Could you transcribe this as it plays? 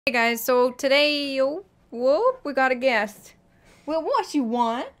Hey guys, so today, whoop, we got a guest. Well, what you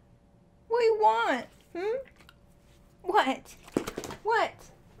want? What you want? What? What?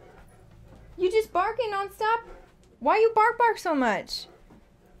 You just barking nonstop? Why you bark so much?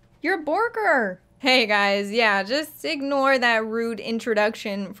 You're a barker. Hey guys, yeah, just ignore that rude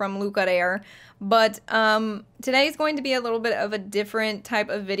introduction from Luka there. But today's going to be a little bit of a different type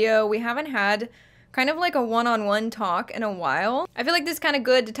of video. We haven't had kind of like a one-on-one talk in a while. I feel like this is kind of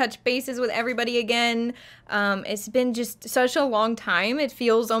good to touch bases with everybody again. It's been just such a long time. It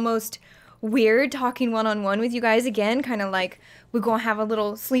feels almost weird talking one-on-one with you guys again, kind of like we're gonna have a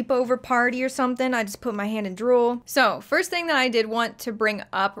little sleepover party or something. I just put my hand in drool. So first thing that I did want to bring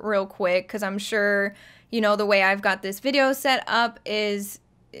up real quick, because I'm sure you know the way I've got this video set up is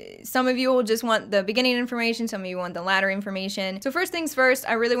some of you will just want the beginning information, some of you want the latter information. So first things first,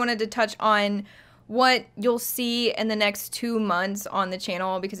 I really wanted to touch on what you'll see in the next 2 months on the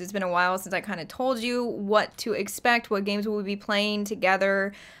channel, because it's been a while since I kind of told you what to expect, what games we'll be playing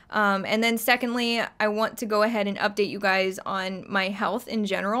together. And then secondly, I want to go ahead and update you guys on my health in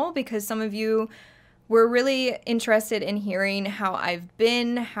general, because some of you were really interested in hearing how I've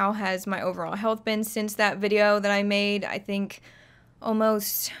been, how has my overall health been since that video that I made, I think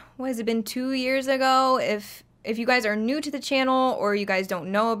almost, what has it been, 2 years ago? If you guys are new to the channel or you guys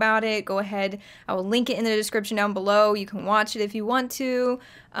don't know about it, go ahead. I will link it in the description down below. You can watch it if you want to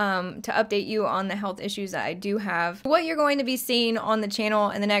update you on the health issues that I do have. What you're going to be seeing on the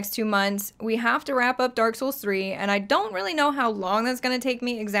channel in the next 2 months, we have to wrap up Dark Souls 3, and I don't really know how long that's going to take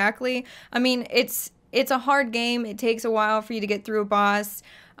me exactly. I mean, it's a hard game. It takes a while for you to get through a boss.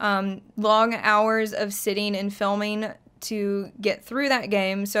 Long hours of sitting and filming to get through that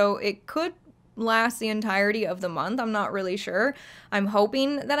game, so it could last the entirety of the month. I'm not really sure. I'm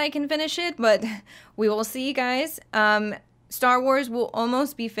hoping that I can finish it, but we will see, guys. Star Wars will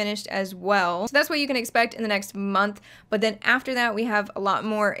almost be finished as well, so that's what you can expect in the next month. But then after that, we have a lot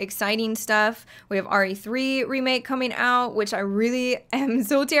more exciting stuff. We have RE3 remake coming out, which I really am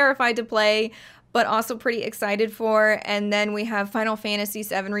so terrified to play, but also pretty excited for. And then we have Final Fantasy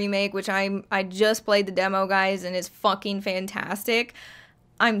VII remake, which I just played the demo, guys, and it's fucking fantastic.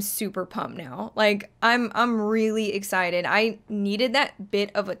 I'm super pumped now. Like, I'm really excited. I needed that bit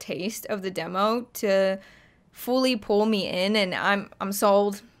of a taste of the demo to fully pull me in, and I'm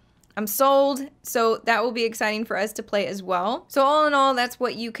sold. I'm sold. So that will be exciting for us to play as well. So all in all, that's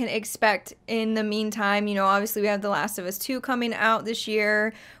what you can expect in the meantime. You know, obviously we have The Last of Us 2 coming out this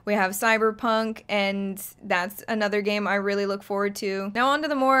year. We have Cyberpunk, and that's another game I really look forward to. Now on to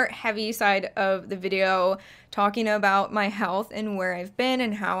the more heavy side of the video, talking about my health and where I've been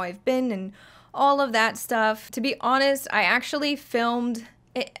and how I've been and all of that stuff. To be honest, I actually filmed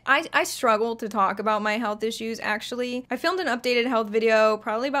I struggle to talk about my health issues, actually. I filmed an updated health video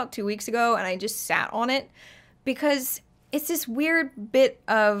probably about 2 weeks ago, and I just sat on it because it's this weird bit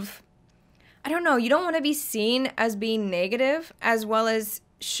of, I don't know, you don't want to be seen as being negative, as well as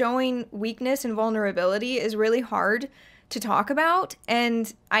showing weakness and vulnerability is really hard to talk about,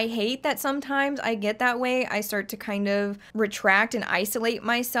 and I hate that sometimes I get that way. I start to kind of retract and isolate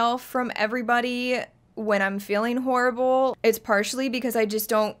myself from everybody when I'm feeling horrible. It's partially because I just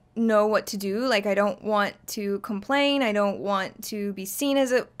don't know what to do. Like, I don't want to complain. I don't want to be seen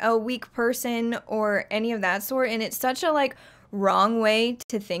as a weak person or any of that sort. And it's such a like wrong way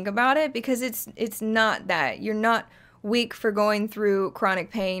to think about it, because it's not that. You're not weak for going through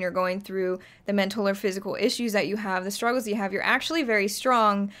chronic pain or going through the mental or physical issues that you have, the struggles you have. You're actually very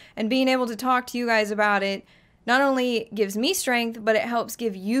strong, and being able to talk to you guys about it not only gives me strength, but it helps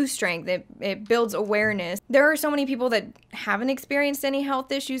give you strength. It builds awareness. There are so many people that haven't experienced any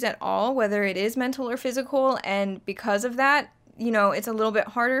health issues at all, whether it is mental or physical, and because of that, you know, it's a little bit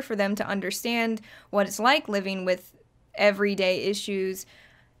harder for them to understand what it's like living with everyday issues.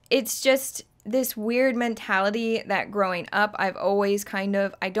 It's just this weird mentality that growing up, I've always kind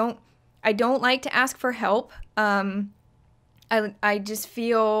of, I don't like to ask for help. I just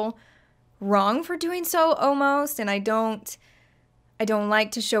feel wrong for doing so almost, and I don't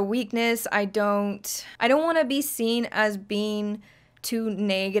like to show weakness. I don't want to be seen as being too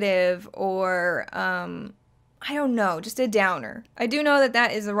negative or I don't know, just a downer. I do know that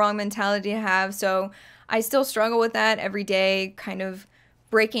that is the wrong mentality to have, so I still struggle with that every day, kind of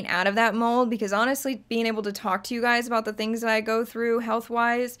breaking out of that mold, because honestly, being able to talk to you guys about the things that I go through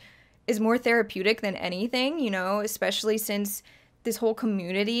health-wise is more therapeutic than anything, you know, especially since this whole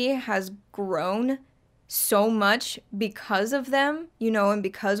community has grown so much because of them, you know, and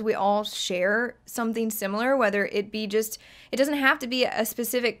because we all share something similar, whether it be just, it doesn't have to be a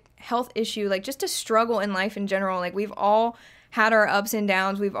specific health issue, like just a struggle in life in general. Like, we've all had our ups and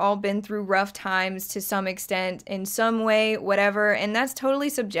downs. We've all been through rough times to some extent, in some way, whatever, and that's totally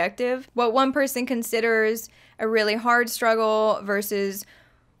subjective. What one person considers a really hard struggle versus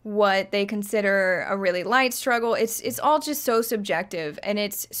what they consider a really light struggle, it's all just so subjective, and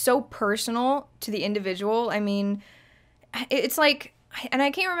it's so personal to the individual. I mean, it's like, and I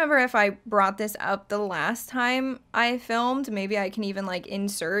can't remember if I brought this up the last time I filmed. Maybe I can even like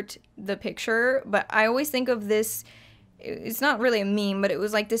insert the picture, but I always think of this, it's not really a meme, but it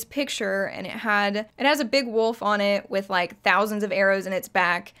was like this picture, and it has a big wolf on it with like thousands of arrows in its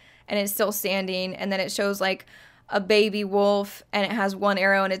back, and it's still standing, and then it shows like a baby wolf, and it has one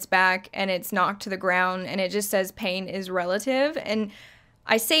arrow in its back, and it's knocked to the ground, and it just says pain is relative. And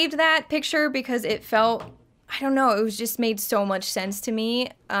I saved that picture because it felt, I don't know, it was just made so much sense to me.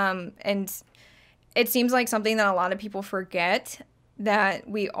 And it seems like something that a lot of people forget, that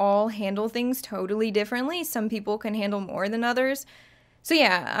we all handle things totally differently. Some people can handle more than others. So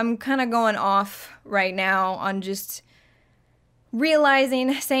yeah, I'm kind of going off right now on just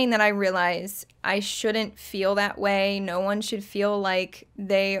saying that I realize I shouldn't feel that way. No one should feel like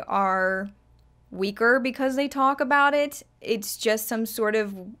they are weaker because they talk about it. It's just some sort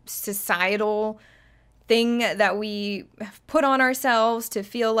of societal thing that we have put on ourselves to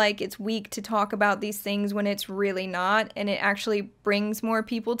feel like it's weak to talk about these things when it's really not, and it actually brings more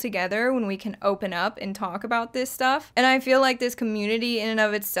people together when we can open up and talk about this stuff. And I feel like this community in and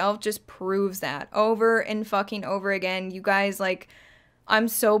of itself just proves that over and fucking over again. You guys, like, I'm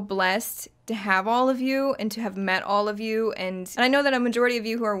so blessed to have all of you and to have met all of you, and I know that a majority of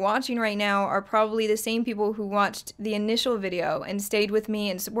you who are watching right now are probably the same people who watched the initial video and stayed with me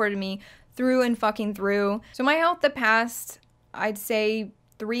and supported me through and fucking through. So my health the past, I'd say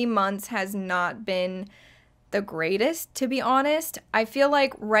 3 months, has not been the greatest, to be honest. I feel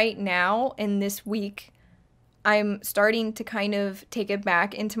like right now in this week, I'm starting to kind of take it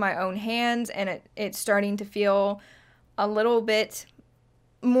back into my own hands, and it's starting to feel a little bit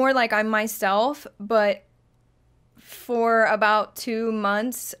more like I'm myself. But for about 2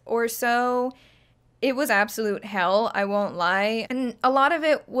 months or so, it was absolute hell, I won't lie. And a lot of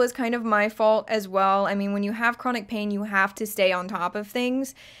it was kind of my fault as well. I mean, when you have chronic pain, you have to stay on top of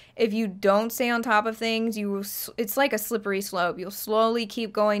things. If you don't stay on top of things, it's like a slippery slope. You'll slowly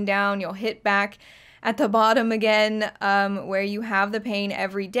keep going down. You'll hit back at the bottom again, where you have the pain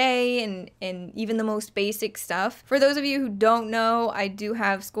every day, and even the most basic stuff. For those of you who don't know, I do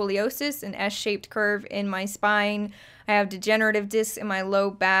have scoliosis, an S-shaped curve in my spine. I have degenerative discs in my low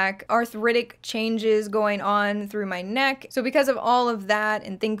back, arthritic changes going on through my neck. So because of all of that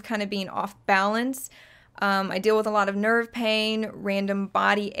and things kind of being off balance, I deal with a lot of nerve pain, random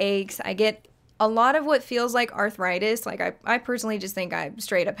body aches. I get a lot of what feels like arthritis. Like I personally just think I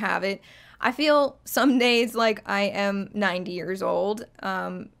straight up have it. I feel some days like I am 90 years old,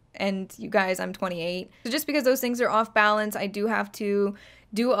 and you guys, I'm 28. So just because those things are off balance, I do have to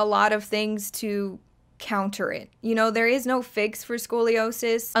do a lot of things to counter it. You know, there is no fix for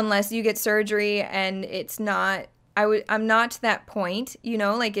scoliosis unless you get surgery, and it's not, I'm not to that point, you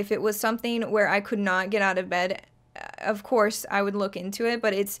know. Like if it was something where I could not get out of bed, of course I would look into it.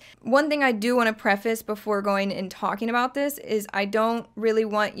 But it's one thing I do want to preface before going and talking about this is I don't really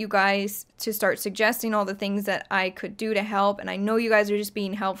want you guys to start suggesting all the things that I could do to help, and I know you guys are just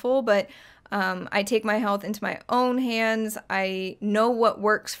being helpful, but I take my health into my own hands. I know what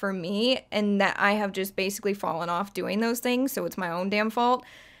works for me, and that I have just basically fallen off doing those things, so it's my own damn fault.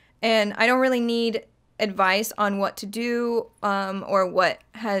 And I don't really need advice on what to do, or what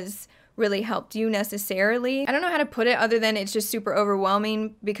has really helped you necessarily. I don't know how to put it other than it's just super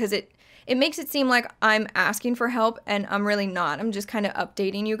overwhelming, because it makes it seem like I'm asking for help, and I'm really not. I'm just kind of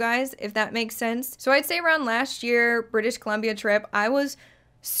updating you guys, if that makes sense. So I'd say around last year, British Columbia trip, I was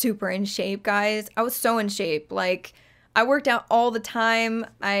super in shape, guys. I was so in shape. Like, I worked out all the time.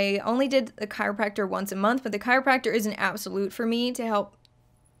 I only did the chiropractor once a month, but the chiropractor is an absolute for me to help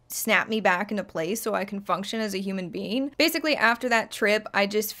snap me back into place so I can function as a human being. Basically, after that trip, I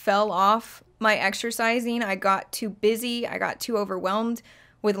just fell off my exercising. I got too busy. I got too overwhelmed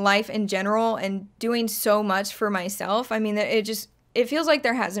with life in general and doing so much for myself. I mean, it feels like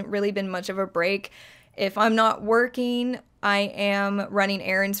there hasn't really been much of a break. If I'm not working, I am running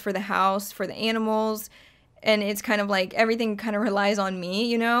errands for the house, for the animals, and it's kind of like everything kind of relies on me,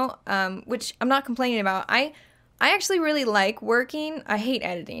 you know, which I'm not complaining about. I actually really like working. I hate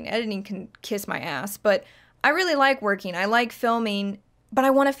editing. Editing can kiss my ass, but I really like working. I like filming, but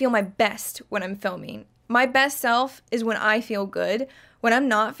I want to feel my best when I'm filming. My best self is when I feel good. When I'm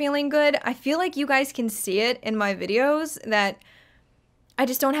not feeling good, I feel like you guys can see it in my videos that I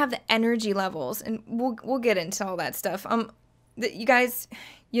just don't have the energy levels, and we'll get into all that stuff. You guys,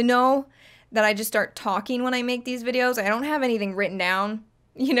 you know that I just start talking when I make these videos. I don't have anything written down,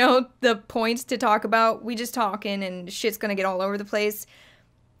 you know, the points to talk about. We just talking and shit's gonna get all over the place.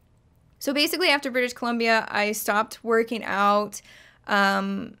 So basically after British Columbia, I stopped working out.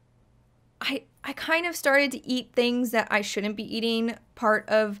 I kind of started to eat things that I shouldn't be eating. Part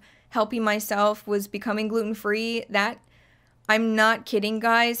of helping myself was becoming gluten-free. That, I'm not kidding,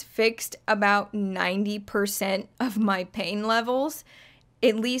 guys, fixed about 90% of my pain levels.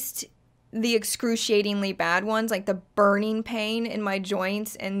 At least the excruciatingly bad ones, like the burning pain in my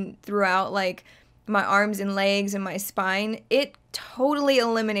joints and throughout like my arms and legs and my spine. It totally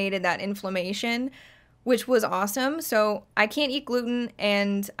eliminated that inflammation, which was awesome. So I can't eat gluten,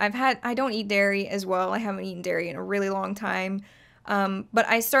 and I don't eat dairy as well. I haven't eaten dairy in a really long time. But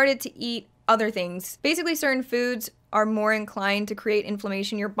I started to eat other things. Basically, certain foods are more inclined to create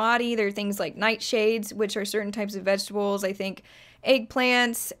inflammation in your body. There are things like nightshades, which are certain types of vegetables. I think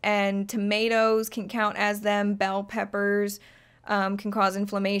eggplants and tomatoes can count as them. Bell peppers can cause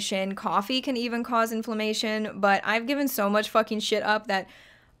inflammation. Coffee can even cause inflammation. But I've given so much fucking shit up that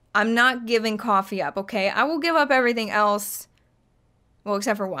I'm not giving coffee up, okay? I will give up everything else, well,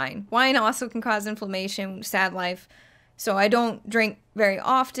 except for wine. Wine also can cause inflammation, sad life. So I don't drink very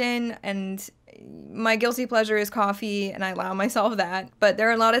often, and my guilty pleasure is coffee, and I allow myself that. But there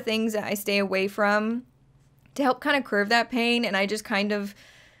are a lot of things that I stay away from to help kind of curb that pain, and I just kind of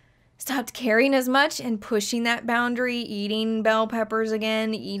stopped caring as much and pushing that boundary, eating bell peppers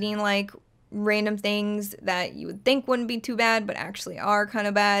again, eating like random things that you would think wouldn't be too bad but actually are kind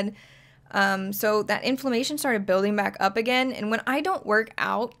of bad. So that inflammation started building back up again, and when I don't work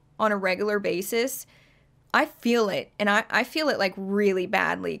out on a regular basis, I feel it, and I feel it like really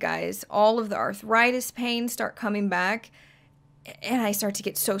badly, guys. All of the arthritis pains start coming back, and I start to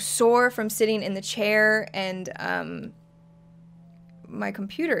get so sore from sitting in the chair, and my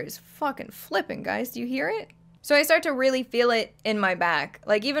computer is fucking flipping, guys. Do you hear it? So I start to really feel it in my back.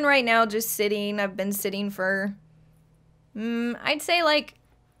 Like even right now, just sitting, I've been sitting for, I'd say like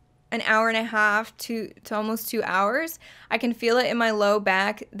an hour and a half to almost 2 hours. I can feel it in my low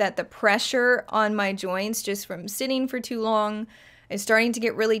back that the pressure on my joints just from sitting for too long is starting to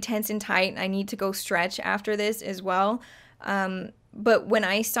get really tense and tight. I need to go stretch after this as well. But when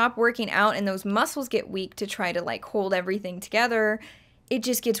I stop working out and those muscles get weak to try to like hold everything together, it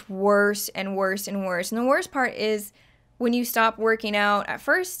just gets worse and worse and worse. And the worst part is when you stop working out, at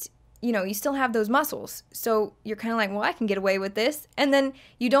first, you know, you still have those muscles. So you're kind of like, well, I can get away with this. And then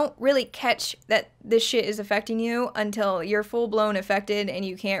you don't really catch that this shit is affecting you until you're full blown affected and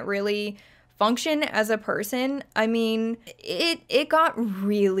you can't really function as a person. I mean, it got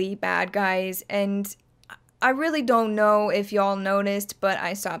really bad, guys. And I really don't know if y'all noticed, but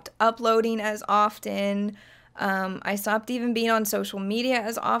I stopped uploading as often. I stopped even being on social media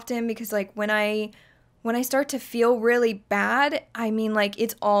as often because like when I start to feel really bad, I mean like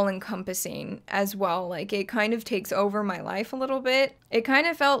it's all encompassing as well. Like it kind of takes over my life a little bit. It kind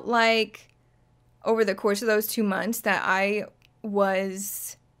of felt like over the course of those 2 months that I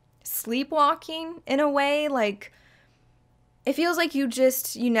was sleepwalking in a way. Like it feels like you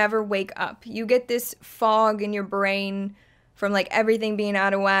never wake up. You get this fog in your brain from like everything being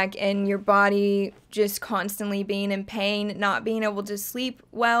out of whack and your body just constantly being in pain, not being able to sleep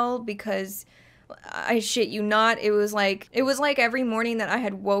well because I shit you not, it was like every morning that I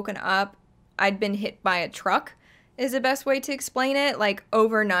had woken up, I'd been hit by a truck is the best way to explain it. Like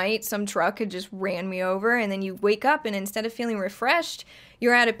overnight, some truck had just ran me over, and then you wake up and instead of feeling refreshed,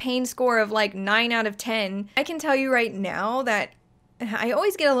 you're at a pain score of like 9 out of 10. I can tell you right now that I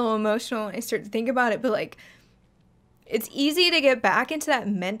always get a little emotional when I start to think about it, but like it's easy to get back into that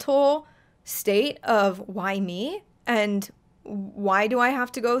mental state of why me and why do I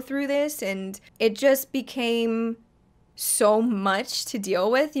have to go through this? And it just became so much to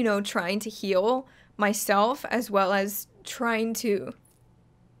deal with, you know, trying to heal myself as well as trying to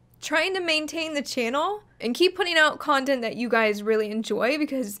maintain the channel and keep putting out content that you guys really enjoy,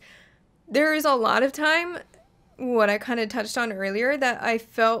 because there is a lot of time, what I kind of touched on earlier, that I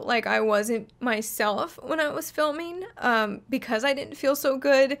felt like I wasn't myself when I was filming because I didn't feel so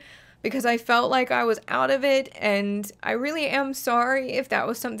good, because I felt like I was out of it. And I really am sorry if that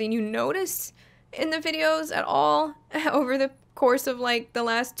was something you noticed in the videos at all over the course of like the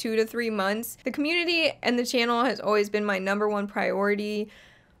last 2 to 3 months. The community and the channel has always been my #1 priority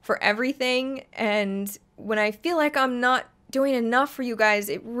for everything, and when I feel like I'm not doing enough for you guys,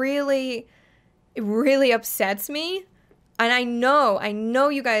 it really upsets me. And I know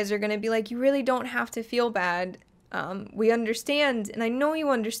you guys are gonna be like, you really don't have to feel bad. We understand, and I know you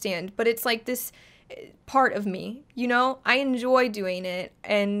understand, but it's like this part of me, you know? I enjoy doing it,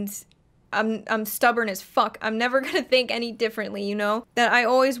 and I'm stubborn as fuck. I'm never gonna think any differently, you know? That I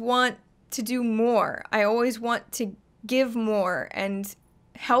always want to do more. I always want to give more and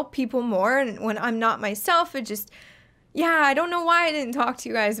help people more, and when I'm not myself, it just, yeah, I don't know why I didn't talk to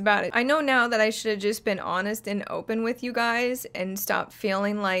you guys about it. I know now that I should have just been honest and open with you guys and stop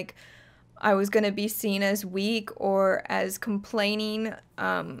feeling like I was gonna be seen as weak or as complaining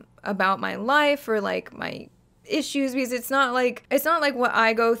about my life or like my issues, because it's not like what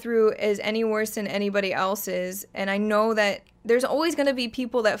I go through is any worse than anybody else's. And I know that there's always gonna be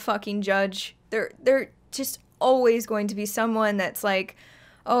people that fucking judge. They're just always going to be someone that's like,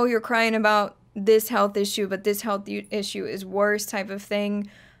 oh, you're crying about this health issue, but this health issue is worse, type of thing.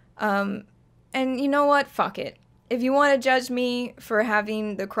 And you know what? Fuck it. If you want to judge me for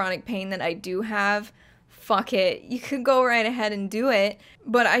having the chronic pain that I do have, fuck it. You could go right ahead and do it.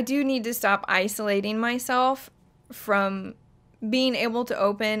 But I do need to stop isolating myself from being able to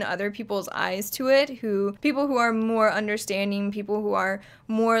open other people's eyes to it, people who are more understanding, people who are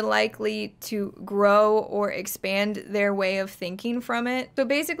more likely to grow or expand their way of thinking from it. So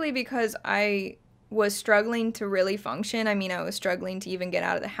basically, because I was struggling to really function. I mean, I was struggling to even get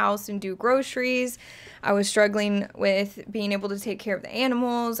out of the house and do groceries. I was struggling with being able to take care of the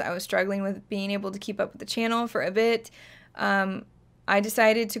animals. I was struggling with being able to keep up with the channel for a bit. I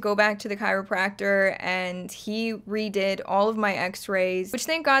decided to go back to the chiropractor, and he redid all of my x-rays, which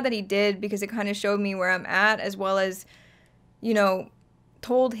thank God that he did, because it kind of showed me where I'm at, as well as, you know,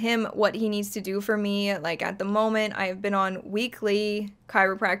 told him what he needs to do for me. Like at the moment, I've been on weekly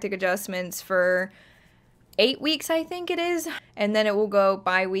chiropractic adjustments for 8 weeks, I think it is, and then it will go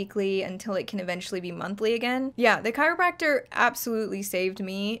bi-weekly until it can eventually be monthly again. Yeah, the chiropractor absolutely saved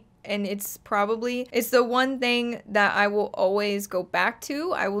me, and it's the one thing that I will always go back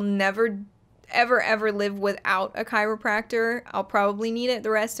to. I will never ever live without a chiropractor. I'll probably need it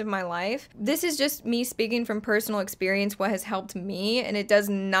the rest of my life. This is just me speaking from personal experience, what has helped me, and it does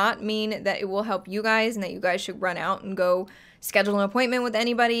not mean that it will help you guys and that you guys should run out and go schedule an appointment with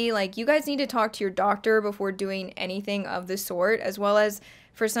anybody. Like, you guys need to talk to your doctor before doing anything of the sort, as well as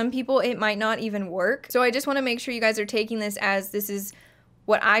for some people it might not even work. So I just want to make sure you guys are taking this as this is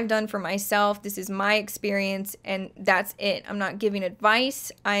what I've done for myself. This is my experience, and that's it. I'm not giving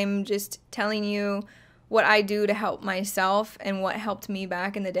advice. I'm just telling you what I do to help myself and what helped me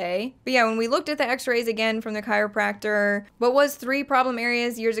back in the day. But yeah, when we looked at the x-rays again from the chiropractor, what was 3 problem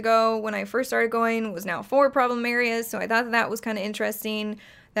areas years ago when I first started going was now 4 problem areas. So I thought that was kind of interesting,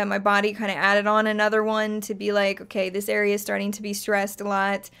 that my body kind of added on another one to be like, okay, this area is starting to be stressed a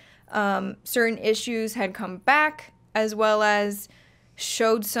lot. Certain issues had come back, as well as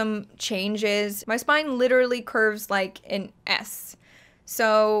showed some changes. My spine literally curves like an S.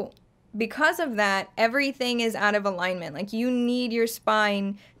 So because of that, everything is out of alignment. Like, you need your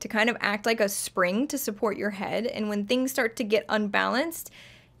spine to kind of act like a spring to support your head. And when things start to get unbalanced,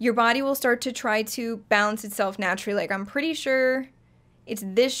 your body will start to try to balance itself naturally. Like, I'm pretty sure it's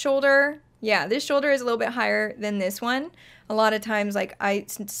this shoulder. Yeah, this shoulder is a little bit higher than this one. A lot of times, like, I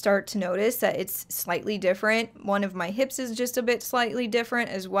start to notice that it's slightly different. One of my hips is just a bit slightly different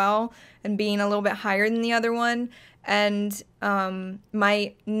as well, and being a little bit higher than the other one. And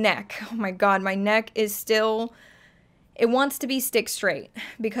my neck, oh my God, my neck is still, it wants to be stick straight,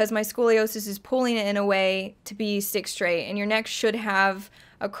 because my scoliosis is pulling it in a way to be stick straight. And your neck should have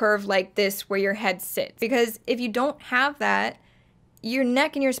a curve like this where your head sits, because if you don't have that, your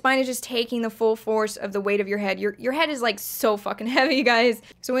neck and your spine is just taking the full force of the weight of your head. Your head is like so fucking heavy, guys.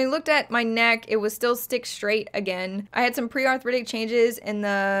 So when we looked at my neck, it was still stick straight again. I had some pre-arthritic changes in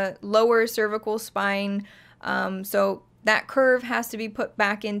the lower cervical spine. So that curve has to be put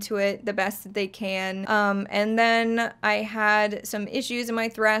back into it the best that they can. And then I had some issues in my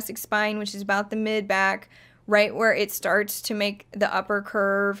thoracic spine, which is about the mid-back, right where it starts to make the upper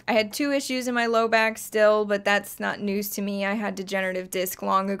curve. I had 2 issues in my low back still, but that's not news to me. I had degenerative disc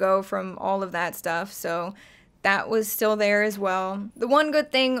long ago from all of that stuff, so that was still there as well. The one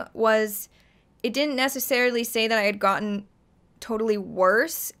good thing was it didn't necessarily say that I had gotten totally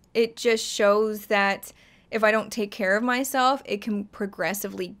worse. It just shows that if I don't take care of myself, it can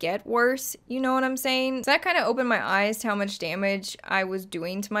progressively get worse. You know what I'm saying? So that kind of opened my eyes to how much damage I was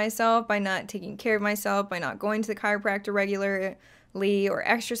doing to myself by not taking care of myself, by not going to the chiropractor regularly or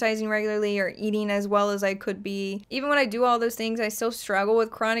exercising regularly or eating as well as I could be. Even when I do all those things, I still struggle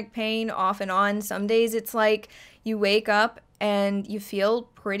with chronic pain off and on. Some days it's like you wake up and you feel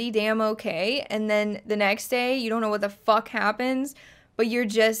pretty damn okay, and then the next day you don't know what the fuck happens, but you're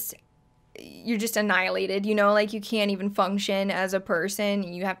just you're just annihilated, you know, like you can't even function as a person.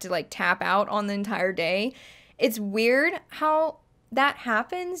 You have to like tap out on the entire day. It's weird how that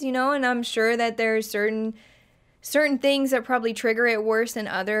happens, you know, and I'm sure that there's certain things that probably trigger it worse than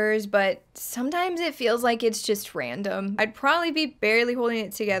others, but sometimes it feels like it's just random. I'd probably be barely holding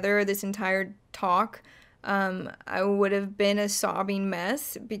it together this entire talk. I would have been a sobbing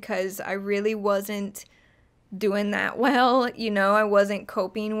mess because I really wasn't doing that well, you know, I wasn't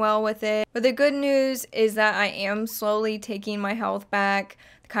coping well with it. But the good news is that I am slowly taking my health back.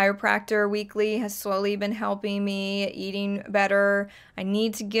 The chiropractor weekly has slowly been helping me, eating better. I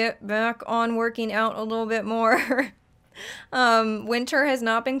need to get back on working out a little bit more. Winter has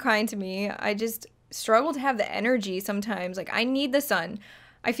not been kind to me. I just struggle to have the energy sometimes. Like, I need the sun.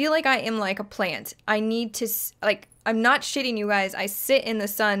 I feel like I am like a plant. I need to, like, I'm not shitting you guys. I sit in the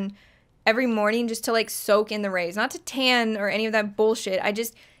sun every morning just to like soak in the rays, not to tan or any of that bullshit. I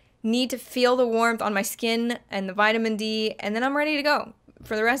just need to feel the warmth on my skin and the vitamin D, and then I'm ready to go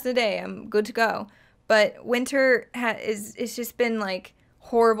for the rest of the day. I'm good to go. But winter it's just been like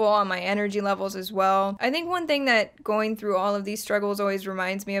horrible on my energy levels as well. I think one thing that going through all of these struggles always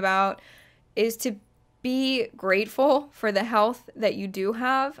reminds me about is to be grateful for the health that you do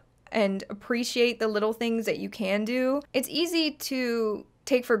have and appreciate the little things that you can do. It's easy to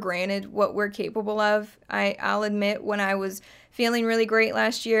take for granted what we're capable of. I'll admit, when I was feeling really great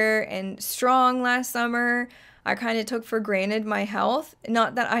last year and strong last summer, I kind of took for granted my health.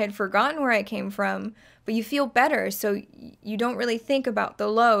 Not that I had forgotten where I came from, but you feel better, so you don't really think about the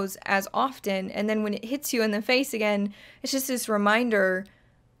lows as often. And then when it hits you in the face again, it's just this reminder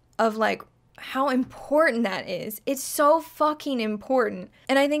of like how important that is. It's so fucking important.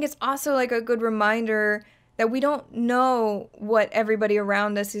 And I think it's also like a good reminder that we don't know what everybody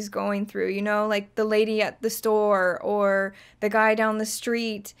around us is going through, you know, like the lady at the store or the guy down the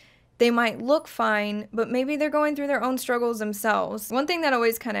street. They might look fine, but maybe they're going through their own struggles themselves. One thing that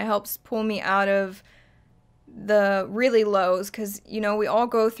always kind of helps pull me out of the really lows, because, you know, we all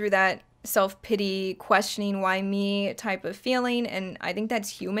go through that self-pity, questioning why me type of feeling, and I think that's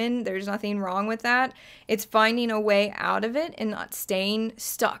human. There's nothing wrong with that. It's finding a way out of it and not staying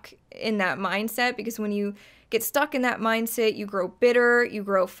stuck in that mindset, because when you get stuck in that mindset, you grow bitter, you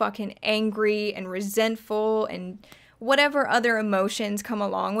grow fucking angry and resentful and whatever other emotions come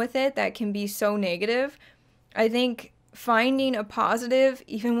along with it that can be so negative. I think finding a positive,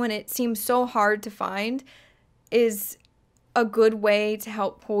 even when it seems so hard to find, is a good way to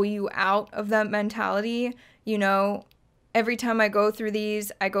help pull you out of that mentality. You know, every time I go through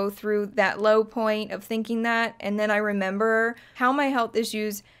these, I go through that low point of thinking that, and then I remember how my health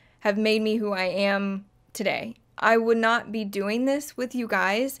issues have made me who I am today. I would not be doing this with you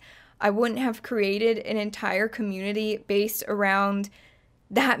guys. I wouldn't have created an entire community based around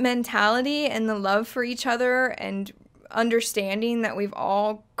that mentality and the love for each other and understanding that we've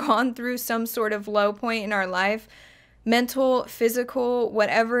all gone through some sort of low point in our life. Mental, physical,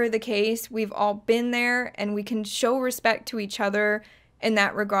 whatever the case, we've all been there, and we can show respect to each other in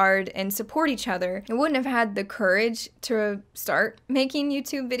that regard and support each other. I wouldn't have had the courage to start making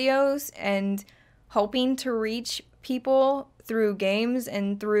YouTube videos and hoping to reach people through games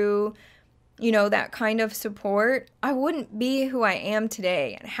and through, you know, that kind of support. I wouldn't be who I am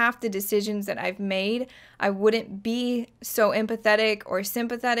today, and half the decisions that I've made, I wouldn't be so empathetic or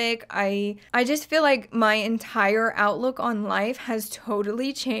sympathetic. I just feel like my entire outlook on life has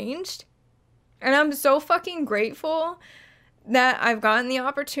totally changed, and I'm so fucking grateful that I've gotten the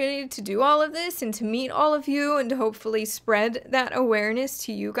opportunity to do all of this and to meet all of you and to hopefully spread that awareness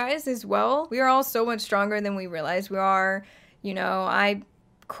to you guys as well. We are all so much stronger than we realize we are. You know, I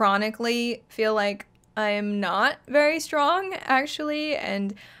chronically feel like I am not very strong, actually,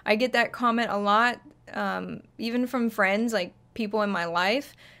 and I get that comment a lot, even from friends, like people in my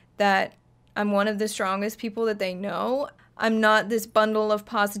life, that I'm one of the strongest people that they know. I'm not this bundle of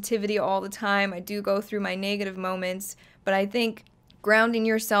positivity all the time. I do go through my negative moments, but I think grounding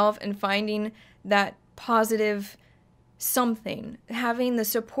yourself and finding that positive something, having the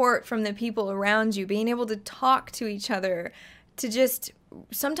support from the people around you, being able to talk to each other, to just,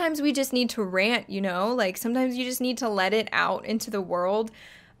 sometimes we just need to rant, you know, like sometimes you just need to let it out into the world,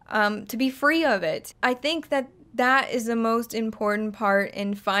 to be free of it. I think that that is the most important part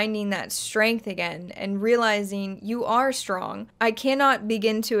in finding that strength again and realizing you are strong. I cannot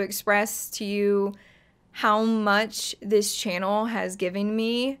begin to express to you how much this channel has given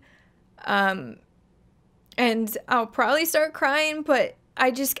me, and I'll probably start crying, but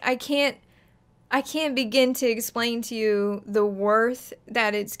I can't begin to explain to you the worth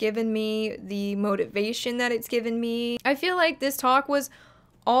that it's given me, the motivation that it's given me. I feel like this talk was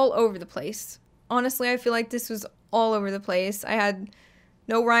all over the place. Honestly, I feel like this was all over the place. I had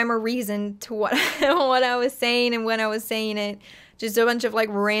no rhyme or reason to what what I was saying and when I was saying it. Just a bunch of like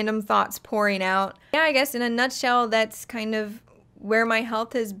random thoughts pouring out. Yeah, I guess in a nutshell, that's kind of where my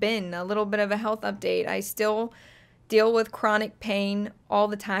health has been. A little bit of a health update. I still deal with chronic pain all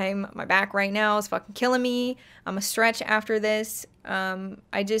the time. My back right now is fucking killing me. I'm a stretch after this.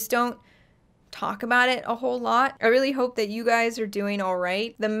 I just don't talk about it a whole lot. I really hope that you guys are doing all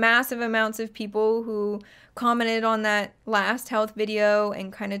right. The massive amounts of people who commented on that last health video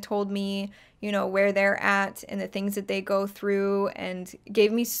and kind of told me, you know, where they're at and the things that they go through, and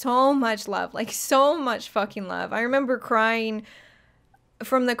gave me so much love, like so much fucking love. I remember crying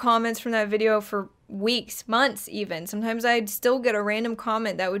from the comments from that video for weeks, months even. Sometimes I'd still get a random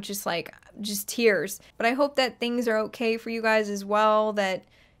comment that would just tears. But I hope that things are okay for you guys as well, that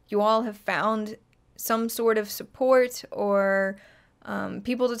you all have found some sort of support or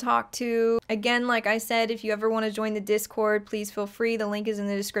people to talk to. Again, like I said, if you ever want to join the Discord, please feel free. The link is in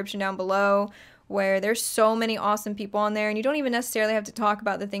the description down below, where there's so many awesome people on there, and you don't even necessarily have to talk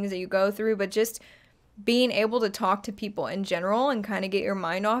about the things that you go through, but just being able to talk to people in general and kind of get your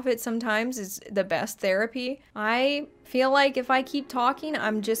mind off it sometimes is the best therapy. I feel like if I keep talking,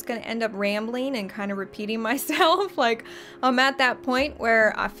 I'm just going to end up rambling and kind of repeating myself. Like, I'm at that point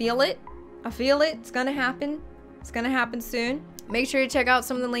where I feel it. It's going to happen. It's going to happen soon. Make sure to check out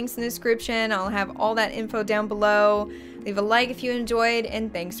some of the links in the description. I'll have all that info down below. Leave a like if you enjoyed,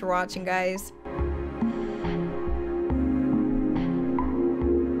 and thanks for watching, guys.